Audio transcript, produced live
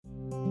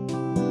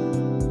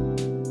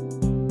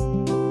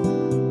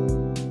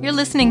You're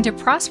listening to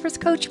Prosperous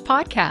Coach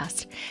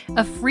Podcast,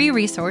 a free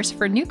resource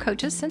for new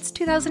coaches since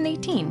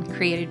 2018,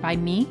 created by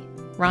me,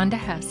 Rhonda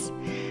Hess.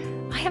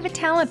 I have a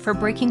talent for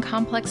breaking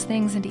complex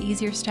things into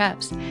easier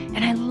steps,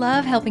 and I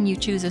love helping you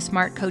choose a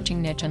smart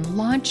coaching niche and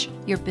launch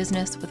your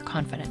business with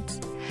confidence.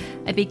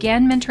 I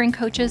began mentoring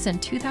coaches in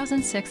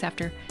 2006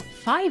 after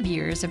 5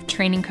 years of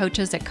training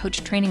coaches at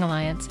Coach Training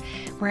Alliance,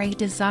 where I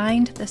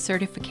designed the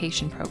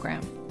certification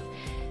program.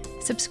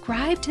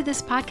 Subscribe to this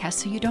podcast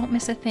so you don't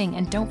miss a thing,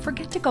 and don't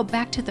forget to go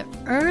back to the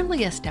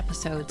earliest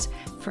episodes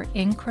for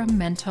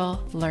incremental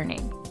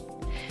learning.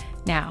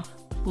 Now,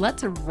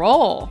 let's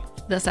roll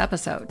this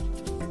episode.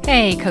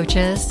 Hey,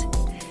 coaches.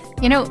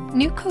 You know,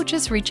 new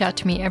coaches reach out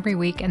to me every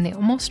week, and they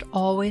almost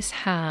always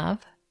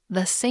have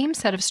the same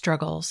set of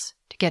struggles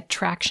to get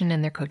traction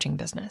in their coaching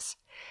business.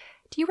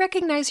 Do you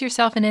recognize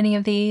yourself in any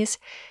of these?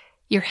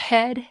 Your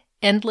head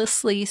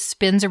endlessly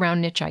spins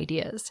around niche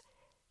ideas.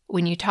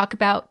 When you talk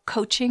about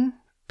coaching,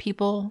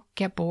 people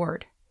get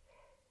bored.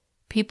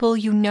 People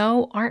you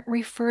know aren't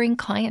referring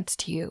clients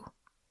to you.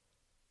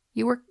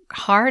 You work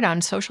hard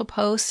on social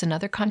posts and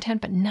other content,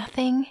 but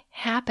nothing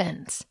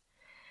happens.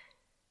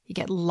 You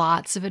get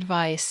lots of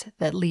advice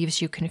that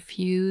leaves you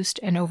confused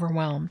and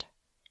overwhelmed.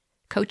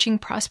 Coaching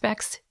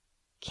prospects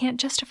can't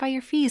justify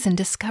your fees, and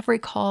discovery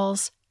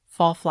calls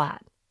fall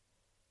flat.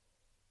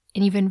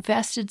 And you've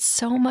invested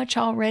so much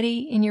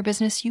already in your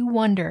business, you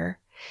wonder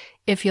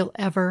if you'll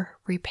ever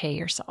repay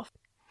yourself.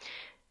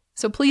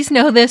 So please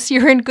know this,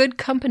 you're in good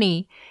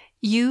company.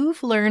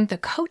 You've learned the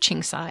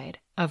coaching side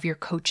of your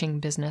coaching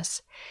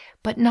business,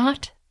 but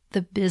not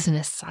the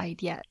business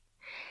side yet.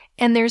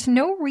 And there's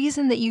no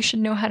reason that you should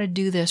know how to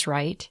do this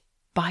right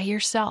by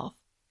yourself.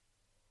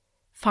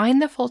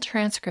 Find the full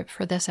transcript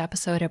for this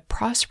episode at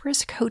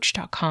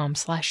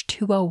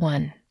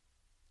prosperouscoach.com/201.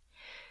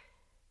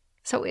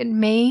 So it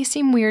may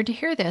seem weird to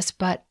hear this,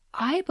 but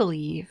I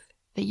believe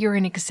that you're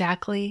in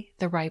exactly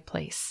the right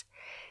place,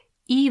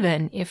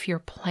 even if your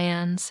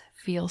plans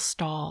feel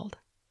stalled.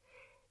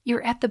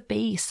 You're at the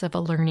base of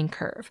a learning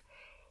curve,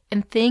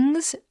 and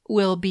things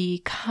will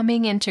be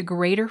coming into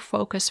greater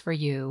focus for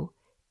you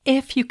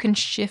if you can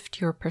shift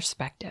your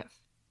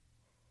perspective.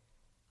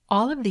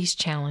 All of these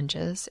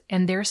challenges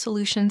and their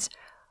solutions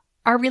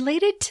are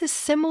related to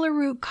similar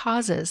root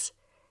causes.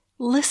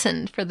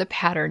 Listen for the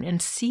pattern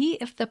and see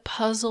if the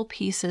puzzle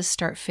pieces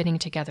start fitting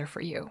together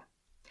for you.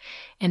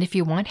 And if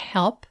you want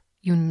help,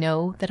 you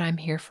know that I'm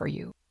here for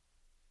you.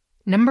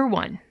 Number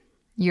 1,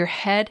 your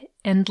head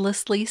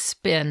endlessly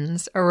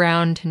spins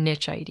around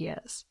niche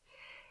ideas.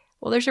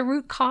 Well, there's a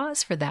root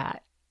cause for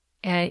that.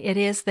 And it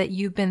is that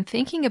you've been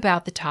thinking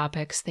about the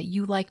topics that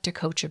you like to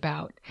coach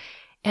about,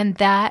 and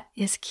that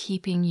is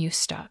keeping you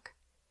stuck.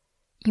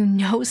 You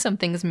know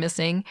something's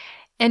missing,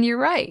 and you're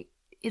right.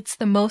 It's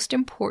the most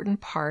important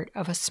part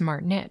of a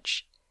smart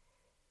niche.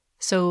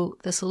 So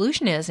the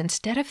solution is,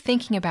 instead of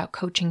thinking about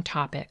coaching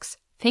topics,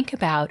 think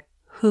about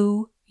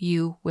who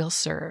you will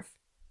serve.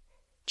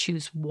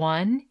 Choose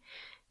one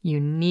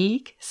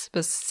unique,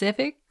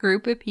 specific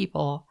group of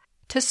people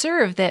to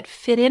serve that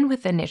fit in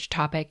with the niche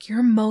topic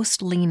you're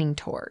most leaning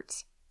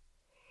towards.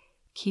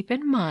 Keep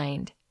in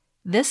mind,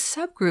 this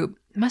subgroup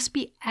must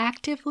be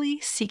actively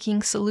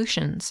seeking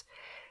solutions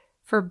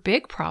for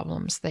big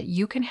problems that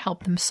you can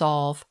help them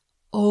solve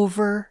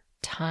over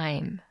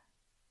time.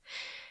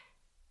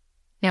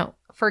 Now,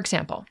 for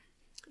example,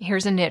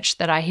 here's a niche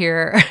that I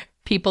hear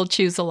people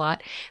choose a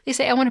lot. They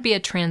say, I want to be a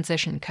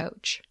transition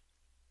coach.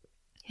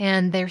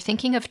 And they're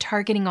thinking of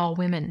targeting all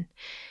women.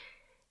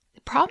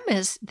 The problem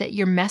is that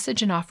your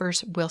message and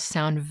offers will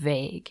sound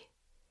vague.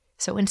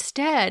 So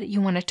instead, you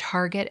want to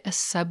target a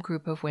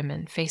subgroup of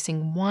women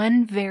facing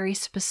one very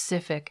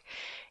specific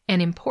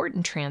and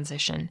important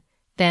transition,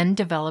 then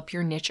develop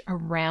your niche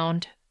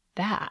around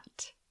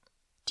that.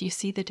 Do you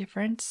see the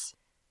difference?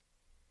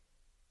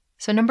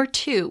 So number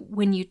 2,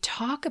 when you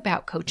talk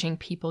about coaching,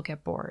 people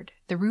get bored.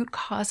 The root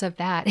cause of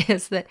that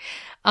is that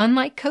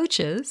unlike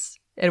coaches,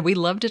 and we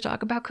love to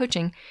talk about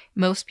coaching,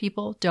 most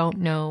people don't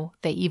know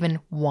they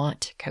even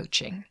want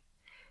coaching.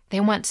 They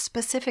want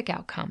specific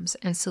outcomes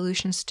and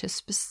solutions to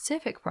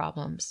specific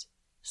problems.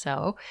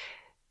 So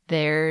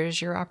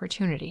there's your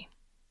opportunity.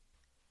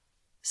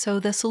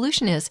 So the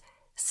solution is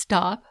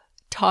stop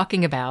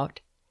talking about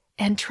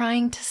and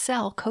trying to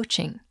sell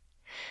coaching.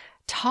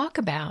 Talk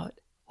about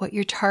what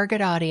your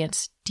target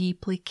audience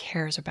deeply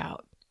cares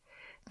about.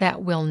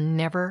 That will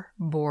never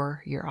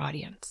bore your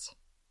audience.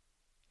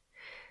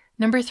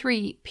 Number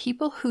 3,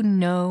 people who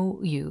know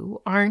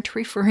you aren't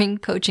referring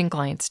coaching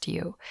clients to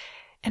you.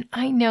 And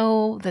I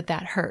know that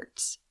that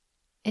hurts.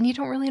 And you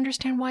don't really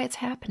understand why it's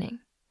happening.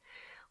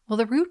 Well,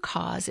 the root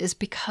cause is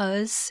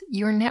because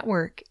your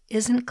network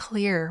isn't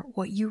clear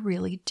what you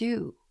really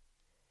do.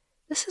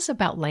 This is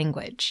about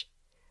language.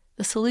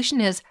 The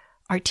solution is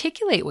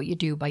articulate what you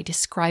do by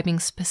describing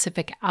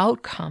specific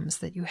outcomes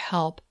that you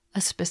help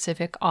a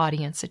specific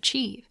audience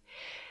achieve.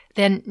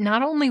 Then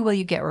not only will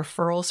you get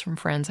referrals from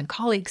friends and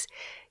colleagues,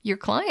 your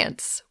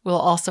clients will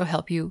also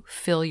help you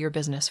fill your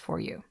business for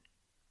you.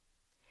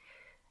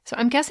 So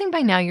I'm guessing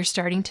by now you're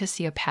starting to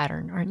see a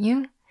pattern, aren't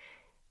you?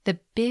 The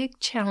big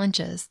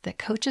challenges that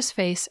coaches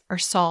face are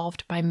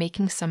solved by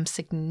making some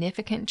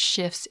significant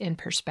shifts in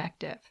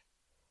perspective.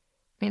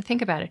 I mean,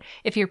 think about it.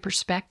 If your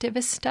perspective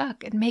is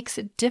stuck, it makes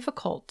it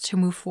difficult to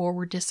move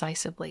forward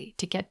decisively,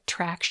 to get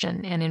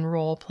traction and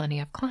enroll plenty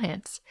of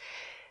clients.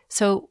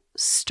 So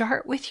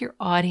start with your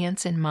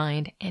audience in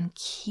mind and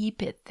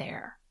keep it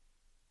there.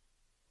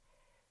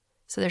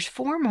 So there's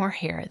 4 more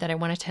here that I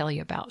want to tell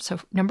you about. So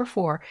number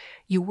 4,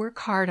 you work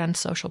hard on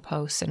social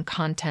posts and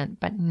content,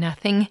 but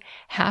nothing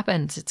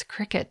happens. It's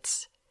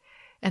crickets.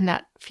 And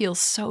that feels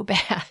so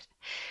bad.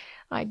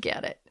 I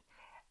get it.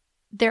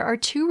 There are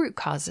 2 root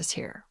causes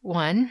here.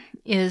 1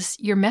 is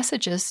your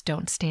messages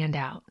don't stand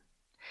out.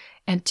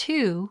 And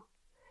 2,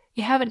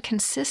 you haven't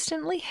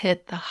consistently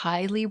hit the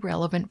highly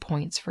relevant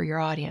points for your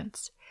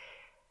audience.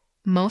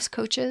 Most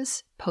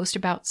coaches post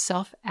about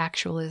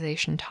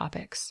self-actualization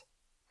topics,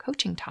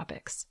 coaching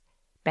topics,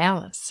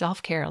 balance,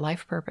 self-care,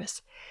 life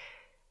purpose.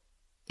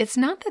 It's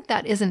not that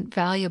that isn't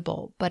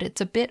valuable, but it's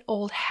a bit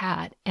old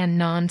hat and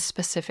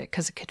non-specific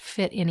because it could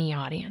fit any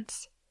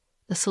audience.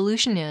 The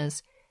solution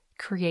is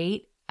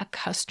create a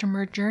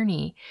customer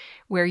journey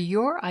where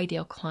your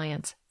ideal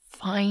clients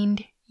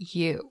find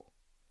you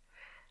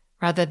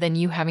rather than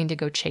you having to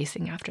go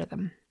chasing after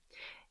them.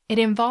 It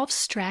involves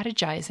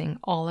strategizing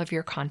all of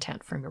your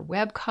content from your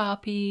web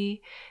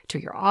copy to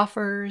your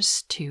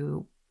offers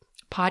to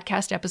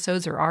podcast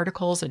episodes or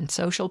articles and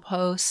social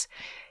posts.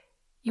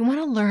 You want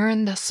to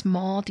learn the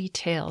small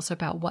details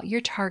about what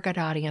your target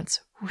audience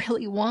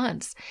really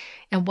wants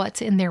and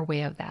what's in their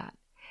way of that.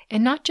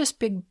 And not just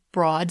big,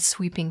 broad,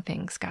 sweeping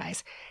things,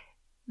 guys.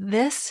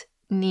 This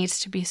needs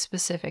to be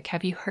specific.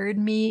 Have you heard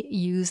me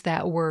use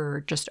that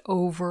word just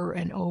over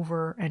and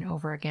over and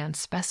over again?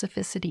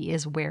 Specificity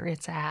is where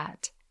it's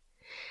at.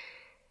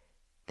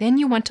 Then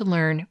you want to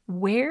learn,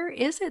 where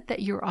is it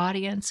that your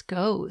audience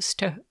goes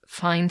to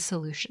find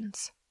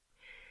solutions?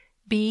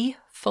 Be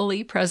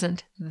fully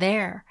present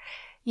there.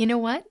 You know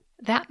what?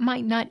 That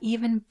might not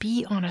even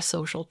be on a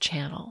social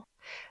channel.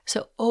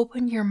 So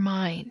open your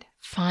mind,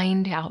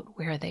 find out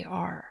where they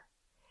are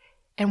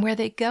and where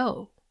they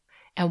go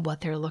and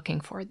what they're looking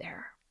for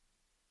there.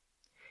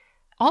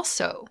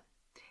 Also,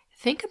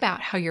 think about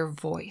how your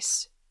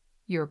voice,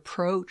 your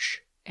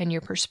approach, and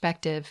your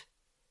perspective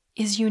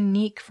is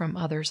unique from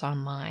others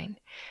online.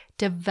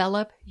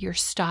 Develop your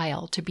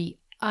style to be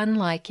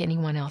unlike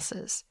anyone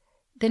else's.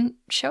 Then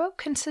show up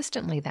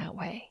consistently that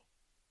way.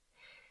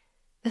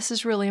 This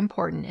is really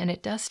important, and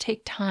it does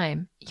take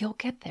time. You'll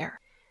get there.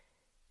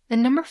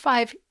 And number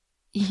 5,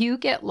 you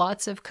get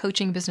lots of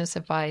coaching business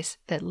advice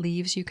that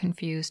leaves you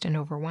confused and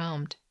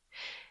overwhelmed.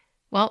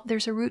 Well,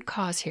 there's a root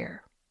cause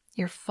here.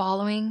 You're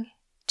following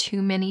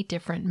too many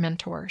different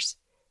mentors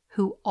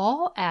who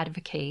all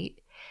advocate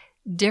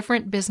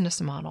different business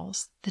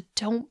models that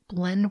don't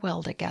blend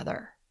well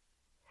together.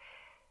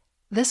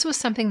 This was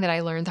something that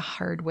I learned the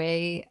hard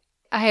way.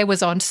 I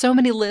was on so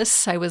many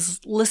lists. I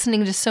was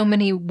listening to so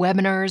many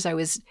webinars. I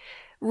was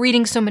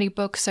reading so many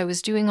books. I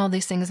was doing all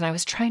these things, and I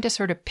was trying to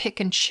sort of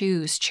pick and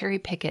choose, cherry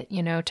pick it,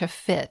 to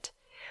fit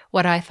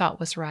what I thought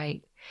was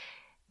right.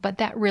 But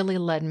that really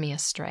led me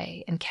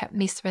astray and kept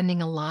me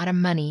spending a lot of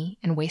money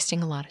and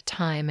wasting a lot of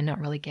time and not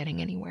really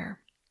getting anywhere.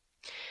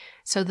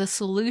 So the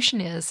solution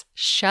is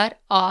shut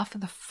off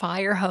the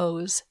fire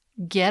hose,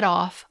 get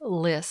off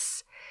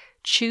lists,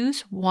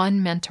 choose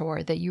one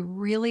mentor that you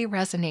really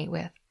resonate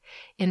with,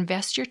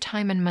 invest your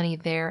time and money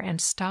there,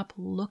 and stop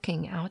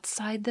looking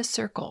outside the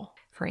circle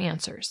for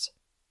answers.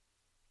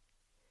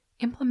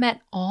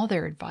 Implement all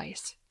their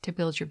advice to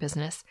build your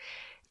business.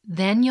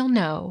 Then you'll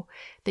know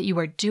that you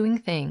are doing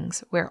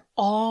things where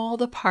all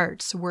the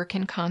parts work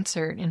in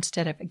concert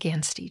instead of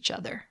against each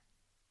other.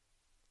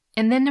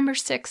 And then number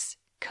 6,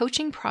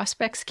 coaching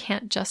prospects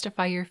can't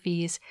justify your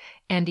fees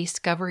and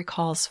discovery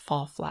calls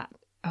fall flat.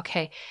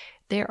 Okay,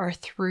 there are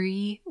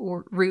 3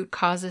 root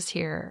causes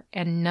here,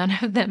 and none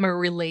of them are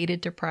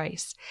related to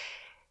price.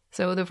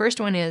 So the first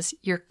one is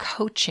you're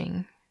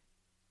coaching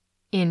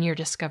in your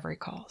discovery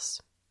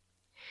calls.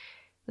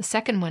 The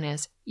second one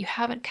is you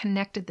haven't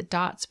connected the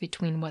dots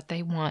between what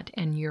they want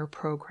and your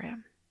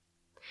program.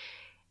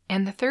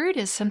 And the third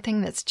is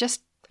something that's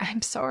just,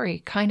 I'm sorry,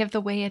 kind of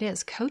the way it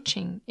is.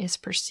 Coaching is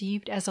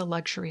perceived as a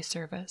luxury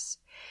service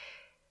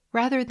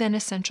rather than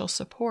essential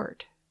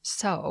support.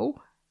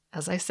 So,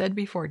 as I said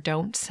before,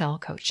 don't sell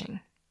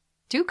coaching.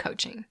 Do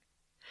coaching.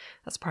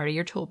 That's part of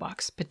your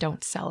toolbox, but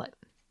don't sell it.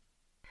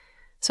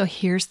 So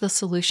here's the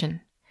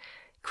solution.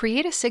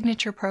 Create a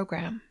signature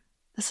program.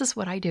 This is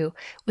what I do,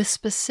 with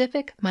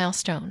specific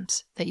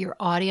milestones that your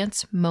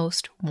audience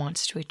most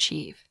wants to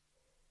achieve.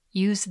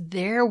 Use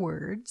their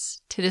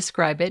words to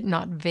describe it,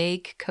 not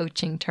vague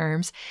coaching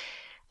terms.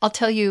 I'll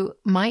tell you,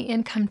 my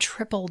income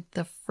tripled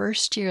the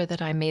first year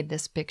that I made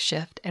this big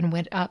shift and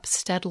went up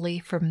steadily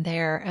from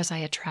there as I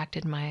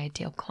attracted my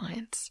ideal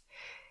clients.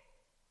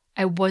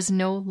 I was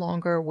no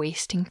longer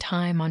wasting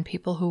time on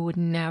people who would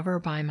never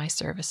buy my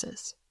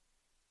services.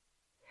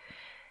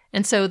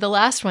 And so the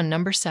last one,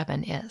 number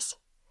 7, is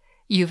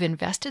you've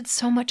invested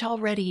so much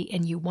already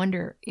and you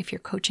wonder if your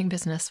coaching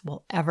business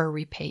will ever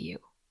repay you.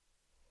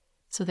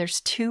 So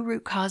there's 2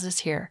 root causes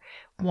here.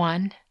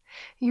 1,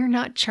 you're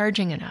not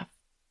charging enough.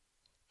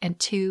 And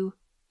 2,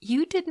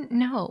 you didn't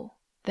know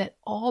that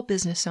all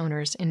business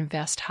owners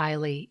invest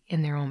highly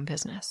in their own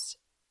business.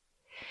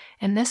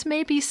 And this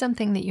may be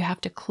something that you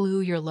have to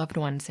clue your loved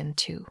ones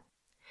into.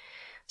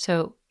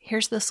 So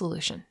here's the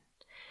solution.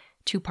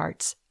 2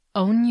 parts.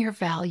 Own your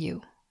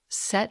value.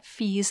 Set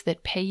fees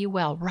that pay you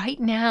well right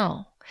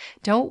now.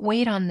 Don't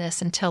wait on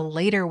this until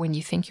later when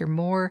you think you're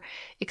more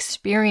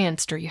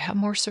experienced or you have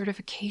more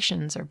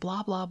certifications or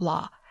blah, blah,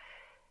 blah.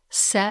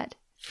 Set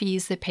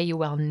fees that pay you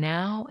well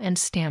now and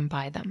stand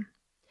by them.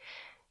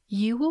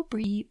 You will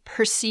be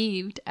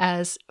perceived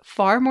as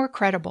far more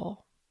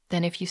credible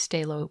than if you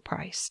stay low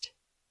priced.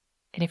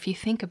 And if you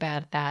think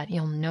about that,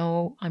 you'll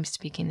know I'm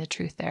speaking the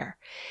truth there.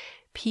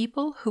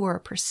 People who are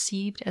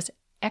perceived as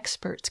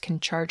experts can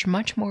charge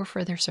much more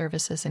for their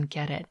services and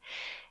get it.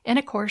 And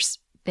of course,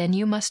 then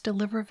you must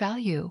deliver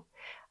value.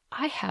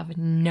 I have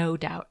no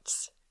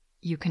doubts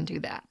you can do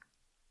that.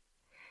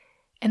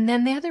 And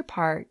then the other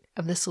part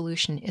of the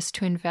solution is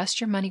to invest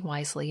your money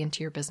wisely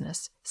into your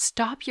business.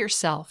 Stop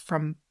yourself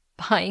from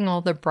buying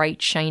all the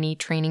bright, shiny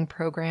training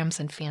programs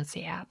and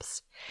fancy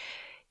apps.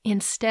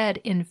 Instead,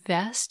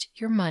 invest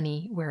your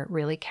money where it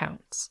really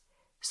counts.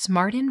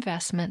 Smart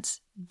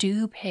investments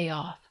do pay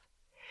off.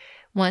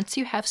 Once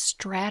you have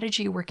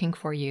strategy working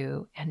for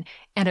you and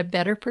a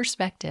better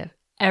perspective,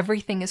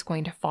 everything is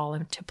going to fall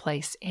into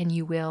place and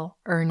you will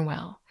earn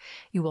well.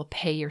 You will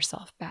pay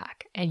yourself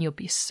back and you'll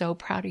be so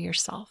proud of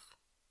yourself.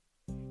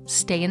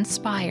 Stay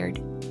inspired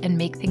and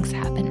make things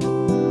happen.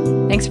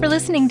 Thanks for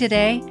listening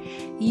today.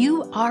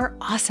 You are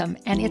awesome,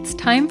 and it's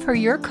time for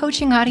your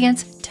coaching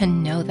audience to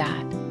know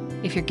that.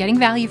 If you're getting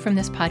value from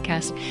this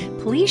podcast,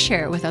 please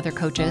share it with other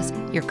coaches.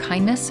 Your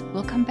kindness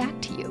will come back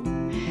to you.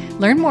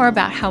 Learn more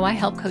about how I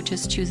help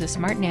coaches choose a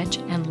smart niche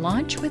and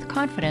launch with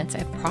confidence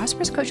at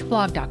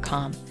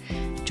prosperouscoachblog.com.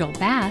 Joel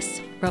Bass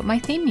wrote my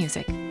theme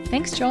music.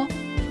 Thanks, Joel.